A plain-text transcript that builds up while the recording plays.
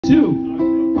Two.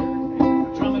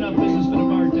 Drumming up business for the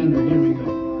bartender. Here we go.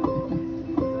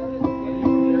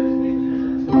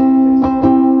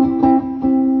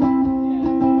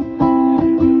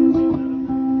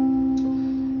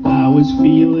 I was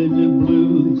feeling the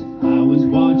blues. I was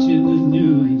watching the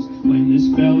news when this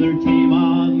feller came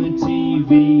on the TV.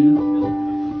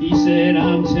 He said,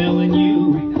 I'm telling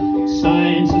you,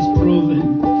 science has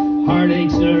proven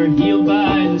heartaches are healed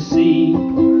by the sea.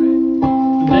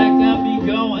 That got me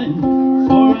going,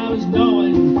 before I was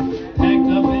knowing, packed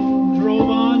up and drove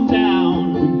on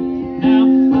down. Now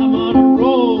I'm on a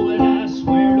roll and I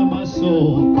swear to my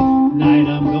soul, tonight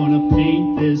I'm gonna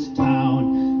paint this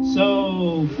town.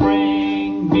 So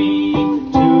bring me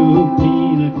two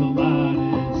Pina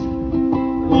Coladas,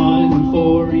 one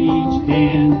for each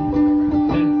hand.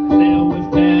 That sail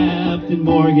with Captain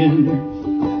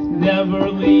Morgan, never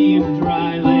leave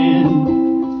dry land.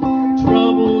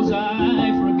 Troubles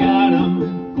I forgot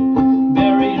 'em,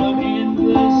 buried 'em in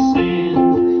the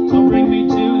sand. So bring me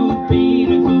two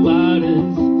Pina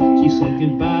Coladas. She said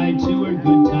goodbye to her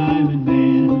good time and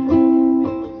man.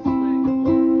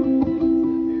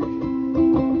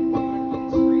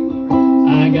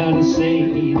 I gotta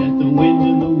say that the wind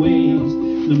and the waves,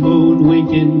 the moon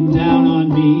winking down on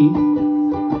me,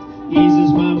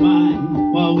 eases my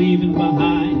mind while leaving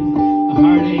behind a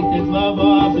heartache that love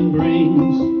often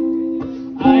brings.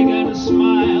 I got a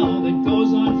smile that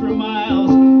goes on for miles,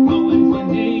 no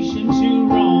inclination to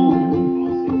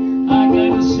roam. I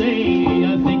gotta say,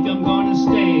 I think I'm gonna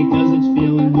stay, 'cause it's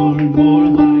feeling more and more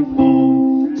like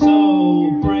home. So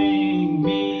bring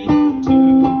me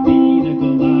two Pina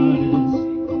Coladas,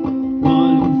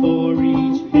 one for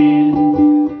each hand.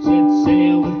 Set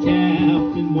sail with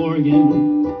Captain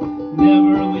Morgan,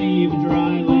 never leave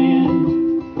dry land.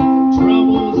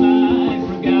 Troubles I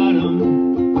forgot 'em,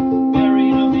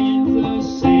 buried 'em in the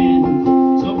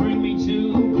sand. So bring me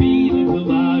two Pina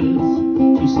Coladas.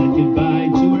 She said goodbye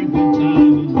to her good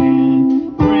time and man.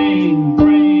 Bring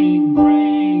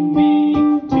me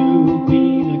two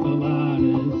Pina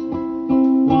Coladas,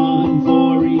 one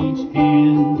for each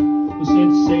hand. We'll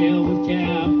set sail with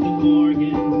Captain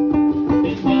Morgan, and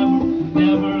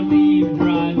never leave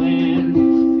dry land.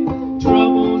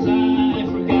 Troubles I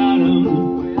forgot 'em,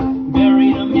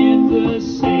 buried 'em in the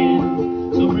sand.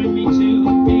 So bring me two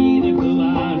Pina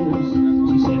Coladas.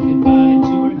 She said goodbye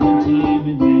to her good time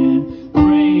and man.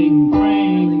 Bring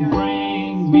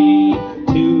me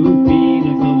two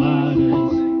Pina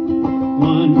Coladas,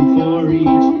 one for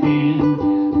each hand.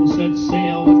 We'll set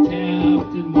sail with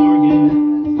Captain Morgan,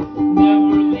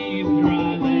 never leave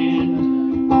dry land.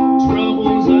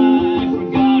 Troubles I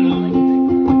forgot 'em,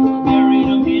 buried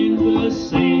 'em in the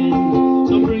sand.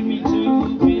 So bring me two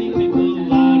Pina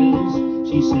Coladas.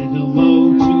 She said hello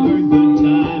to her good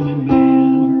time and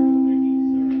man.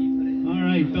 All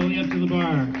right, belly up to the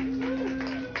bar.